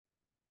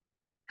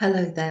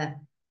Hello there.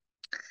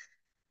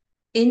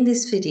 In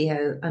this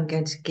video, I'm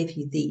going to give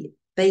you the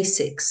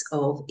basics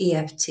of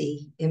EFT,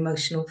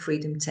 Emotional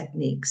Freedom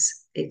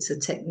Techniques. It's a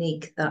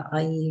technique that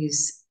I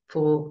use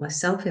for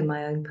myself in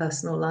my own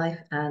personal life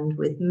and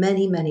with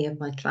many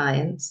of my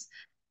clients.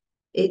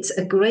 It's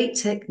a great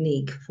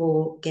technique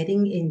for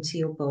getting into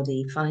your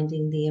body,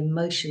 finding the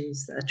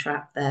emotions that are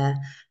trapped there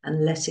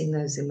and letting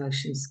those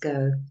emotions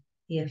go.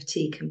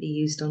 EFT can be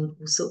used on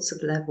all sorts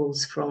of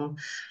levels, from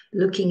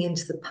looking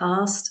into the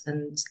past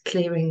and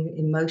clearing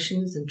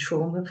emotions and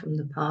trauma from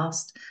the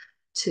past,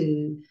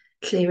 to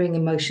clearing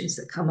emotions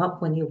that come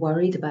up when you're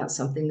worried about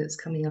something that's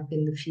coming up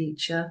in the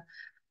future.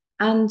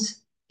 And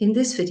in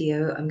this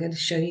video, I'm going to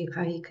show you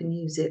how you can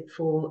use it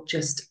for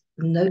just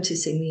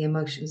noticing the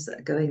emotions that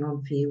are going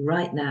on for you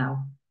right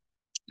now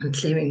and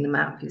clearing them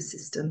out of your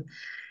system.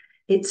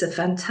 It's a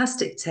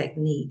fantastic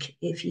technique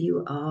if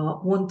you are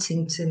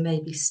wanting to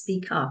maybe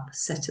speak up,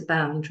 set a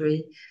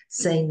boundary,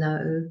 say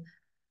no,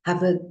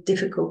 have a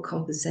difficult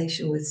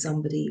conversation with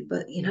somebody,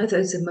 but you know,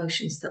 those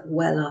emotions that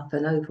well up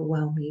and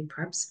overwhelm you,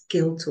 perhaps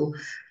guilt or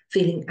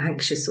feeling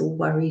anxious or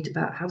worried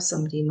about how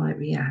somebody might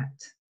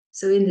react.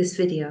 So in this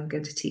video, I'm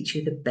going to teach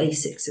you the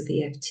basics of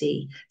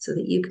EFT so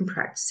that you can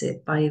practice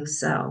it by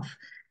yourself,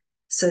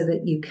 so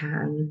that you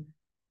can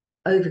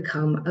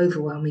overcome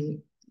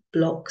overwhelming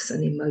blocks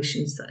and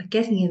emotions that are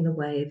getting in the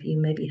way of you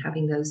maybe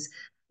having those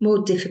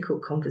more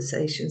difficult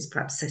conversations,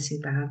 perhaps setting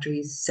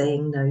boundaries,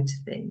 saying no to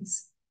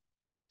things.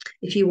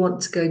 If you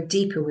want to go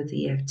deeper with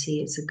EFT,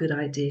 it's a good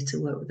idea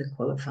to work with a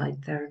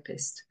qualified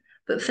therapist.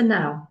 But for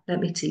now,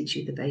 let me teach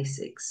you the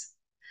basics.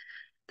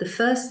 The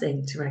first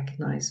thing to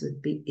recognize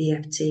with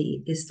EFT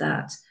is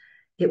that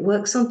it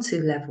works on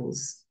two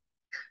levels.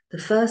 The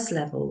first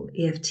level,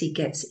 EFT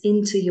gets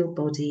into your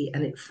body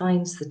and it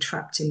finds the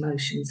trapped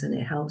emotions and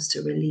it helps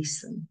to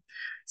release them.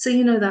 So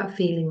you know that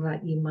feeling like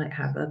you might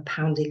have a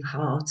pounding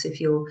heart if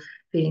you're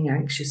feeling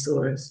anxious,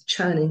 or a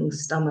churning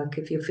stomach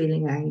if you're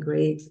feeling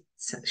angry,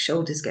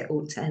 shoulders get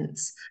all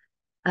tense,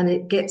 and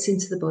it gets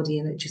into the body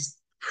and it just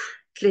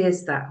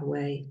clears that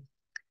away.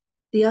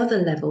 The other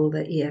level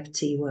that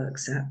EFT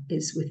works at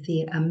is with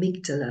the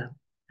amygdala.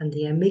 And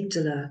the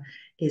amygdala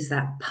is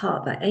that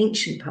part, that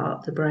ancient part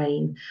of the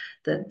brain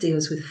that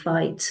deals with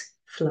fight,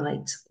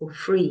 flight, or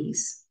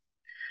freeze.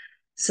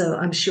 So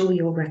I'm sure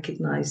you'll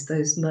recognize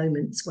those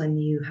moments when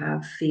you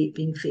have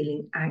been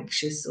feeling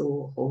anxious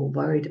or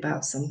worried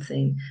about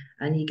something,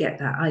 and you get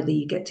that, either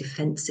you get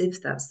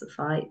defensive, that's the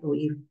fight, or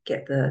you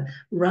get the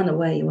run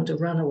away, you want to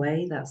run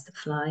away, that's the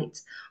flight,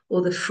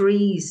 or the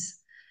freeze,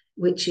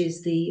 which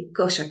is the,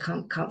 gosh, I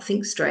can't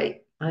think straight.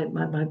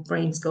 My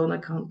brain's gone. I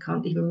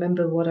can't even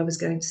remember what I was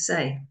going to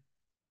say.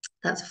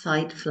 That's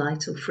fight,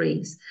 flight, or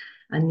freeze.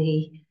 And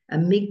the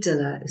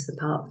amygdala is the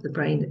part of the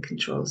brain that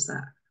controls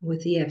that.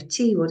 With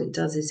EFT, what it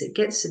does is it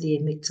gets to the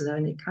amygdala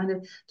and it kind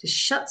of just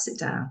shuts it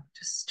down,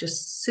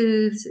 just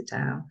soothes it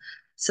down,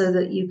 so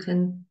that you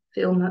can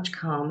feel much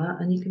calmer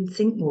and you can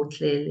think more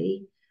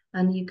clearly,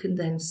 and you can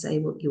then say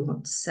what you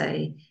want to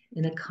say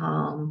in a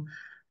calm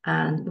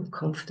and more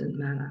confident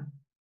manner.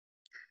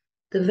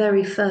 The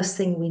very first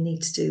thing we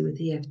need to do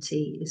with EFT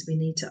is we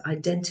need to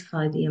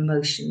identify the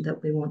emotion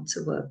that we want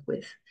to work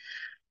with.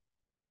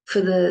 For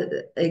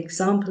the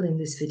example in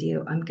this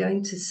video, I'm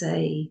going to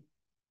say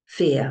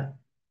fear,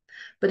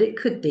 but it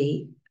could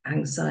be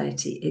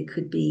anxiety, it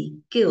could be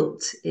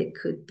guilt, it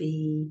could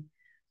be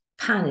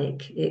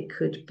panic, it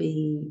could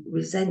be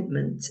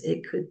resentment,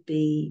 it could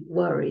be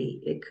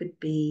worry, it could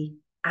be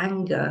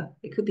anger,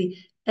 it could be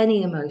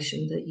any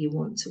emotion that you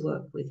want to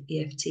work with.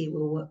 EFT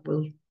will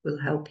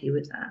help you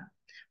with that.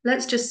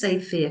 Let's just say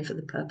fear for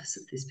the purpose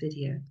of this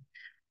video.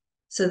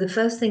 So the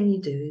first thing you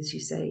do is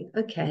you say,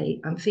 okay,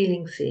 I'm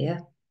feeling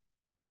fear.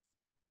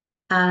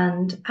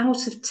 And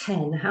out of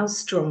 10, how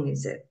strong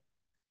is it?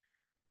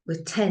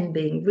 With 10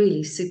 being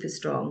really super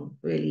strong,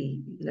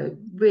 really,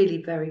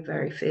 really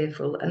very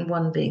fearful, and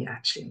 1 being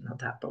actually not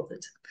that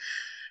bothered.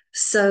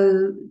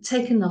 So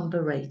take a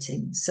number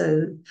rating.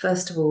 So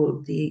first of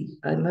all, the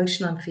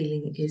emotion I'm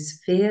feeling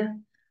is fear,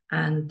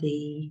 and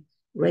the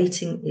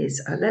rating is,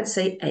 let's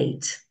say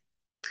 8.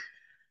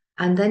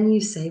 And then you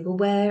say, well,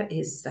 where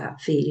is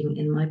that feeling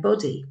in my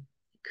body?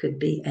 It could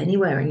be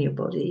anywhere in your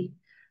body.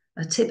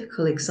 A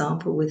typical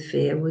example with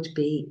fear would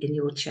be in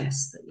your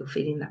chest, that you're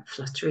feeling that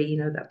fluttery,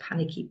 that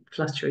panicky,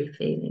 fluttery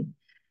feeling.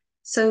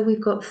 So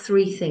we've got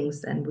 3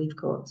 things then. We've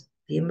got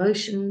the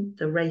emotion,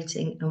 the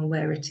rating, and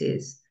where it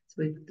is.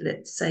 So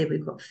let's say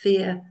we've got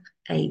fear,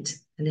 8,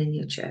 and in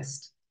your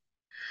chest.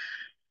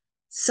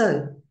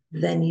 So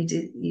then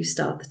you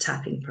start the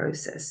tapping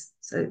process.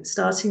 So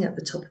starting at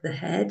the top of the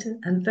head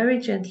and very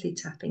gently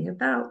tapping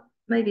about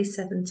maybe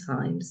 7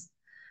 times.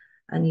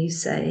 And you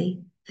say,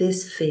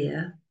 this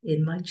fear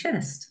in my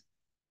chest.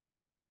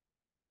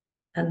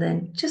 And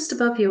then just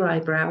above your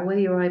eyebrow, where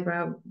your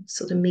eyebrow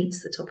sort of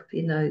meets the top of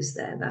your nose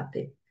there, that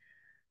bit,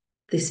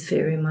 this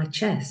fear in my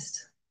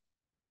chest.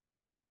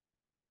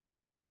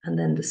 And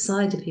then the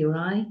side of your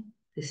eye,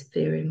 this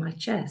fear in my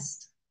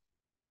chest.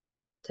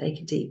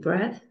 Take a deep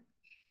breath.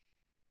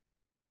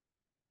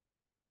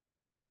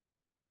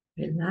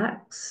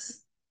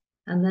 Relax.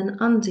 And then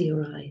under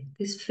your eye,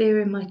 this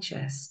fear in my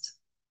chest.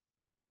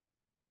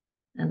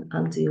 And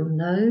under your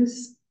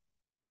nose,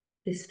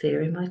 this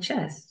fear in my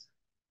chest.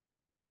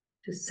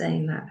 Just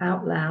saying that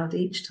out loud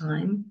each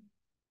time.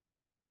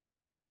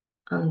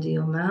 Under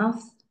your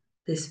mouth,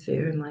 this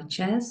fear in my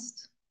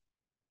chest.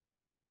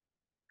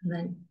 And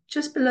then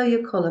just below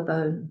your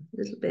collarbone, a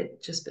little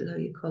bit just below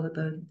your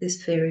collarbone,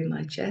 this fear in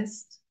my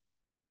chest.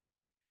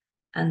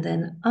 And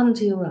then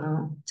under your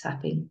arm,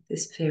 tapping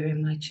this fear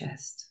in my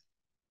chest.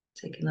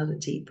 Take another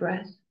deep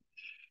breath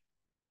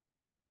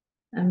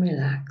and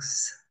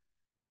relax.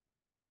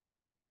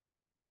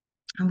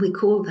 And we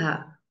call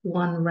that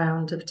one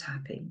round of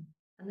tapping.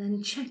 And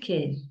then check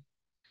in.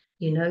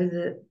 You know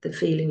that the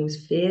feeling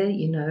was fear,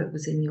 you know it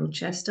was in your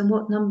chest, and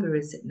what number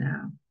is it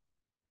now?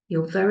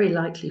 You'll very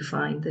likely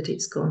find that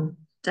it's gone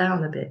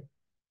down a bit.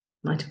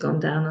 Might have gone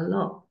down a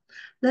lot.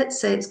 Let's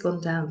say it's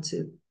gone down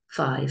to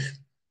 5.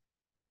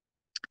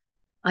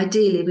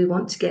 Ideally, we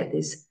want to get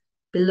this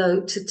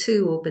below to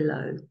 2 or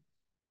below.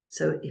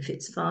 So if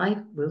it's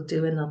 5, we'll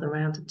do another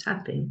round of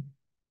tapping.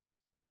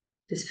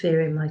 This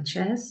fear in my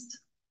chest,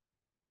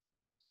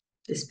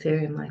 this fear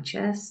in my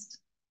chest,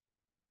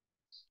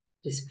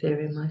 this fear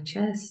in my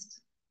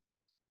chest,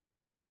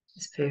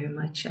 this fear in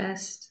my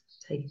chest.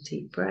 Take a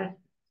deep breath.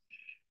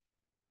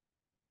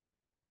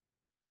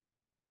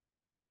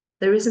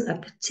 There isn't a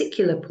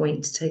particular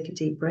point to take a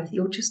deep breath.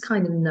 You'll just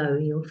kind of know,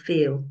 you'll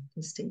feel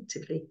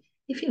instinctively.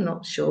 If you're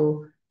not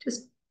sure,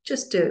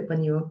 just do it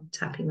when you're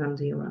tapping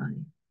under your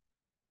eye.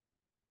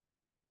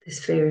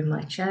 This fear in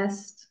my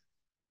chest,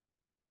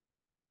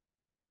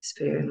 this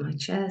fear in my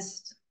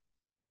chest,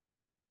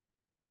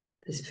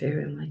 this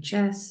fear in my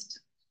chest,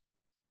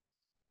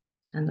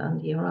 and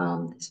under your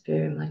arm, this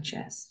fear in my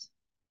chest.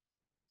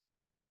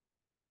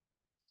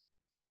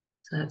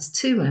 So that's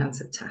 2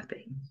 rounds of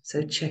tapping.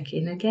 So check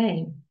in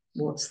again.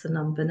 What's the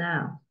number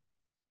now?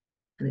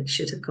 And it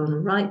should have gone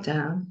right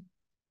down.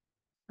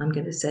 I'm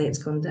going to say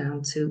it's gone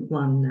down to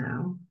 1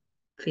 now,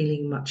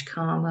 feeling much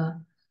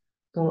calmer,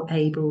 more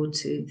able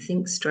to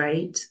think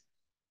straight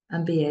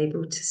and be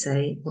able to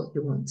say what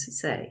you want to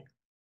say.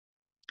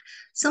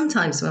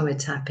 Sometimes when we're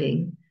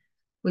tapping,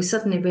 we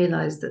suddenly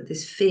realize that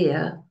this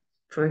fear,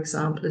 for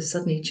example, has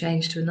suddenly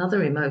changed to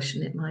another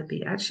emotion. It might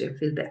be, actually, I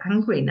feel a bit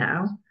angry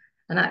now,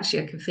 and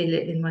actually I can feel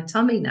it in my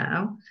tummy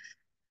now.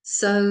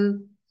 So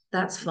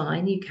that's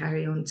fine. You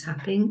carry on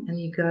tapping and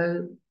you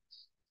go,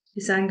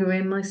 this anger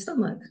in my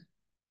stomach,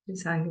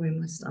 this anger in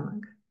my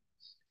stomach,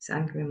 this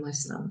anger in my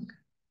stomach,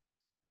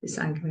 this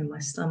anger in my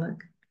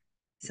stomach,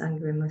 this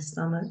anger in my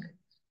stomach,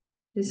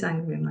 this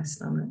anger in my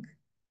stomach,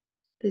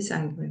 this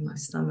anger in my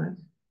stomach.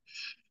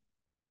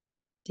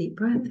 Deep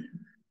breath.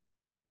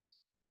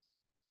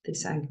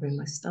 This anger in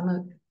my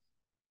stomach.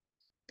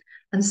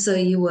 And so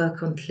you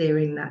work on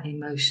clearing that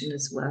emotion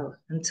as well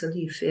until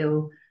you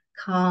feel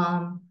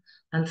calm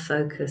and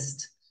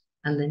focused.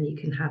 And then you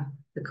can have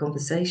the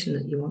conversation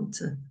that you want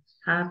to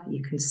have.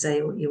 You can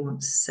say what you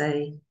want to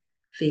say,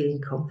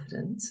 feeling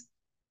confident.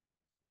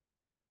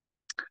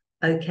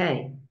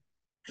 Okay,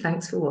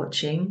 thanks for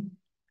watching,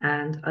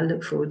 and I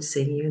look forward to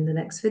seeing you in the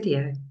next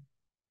video.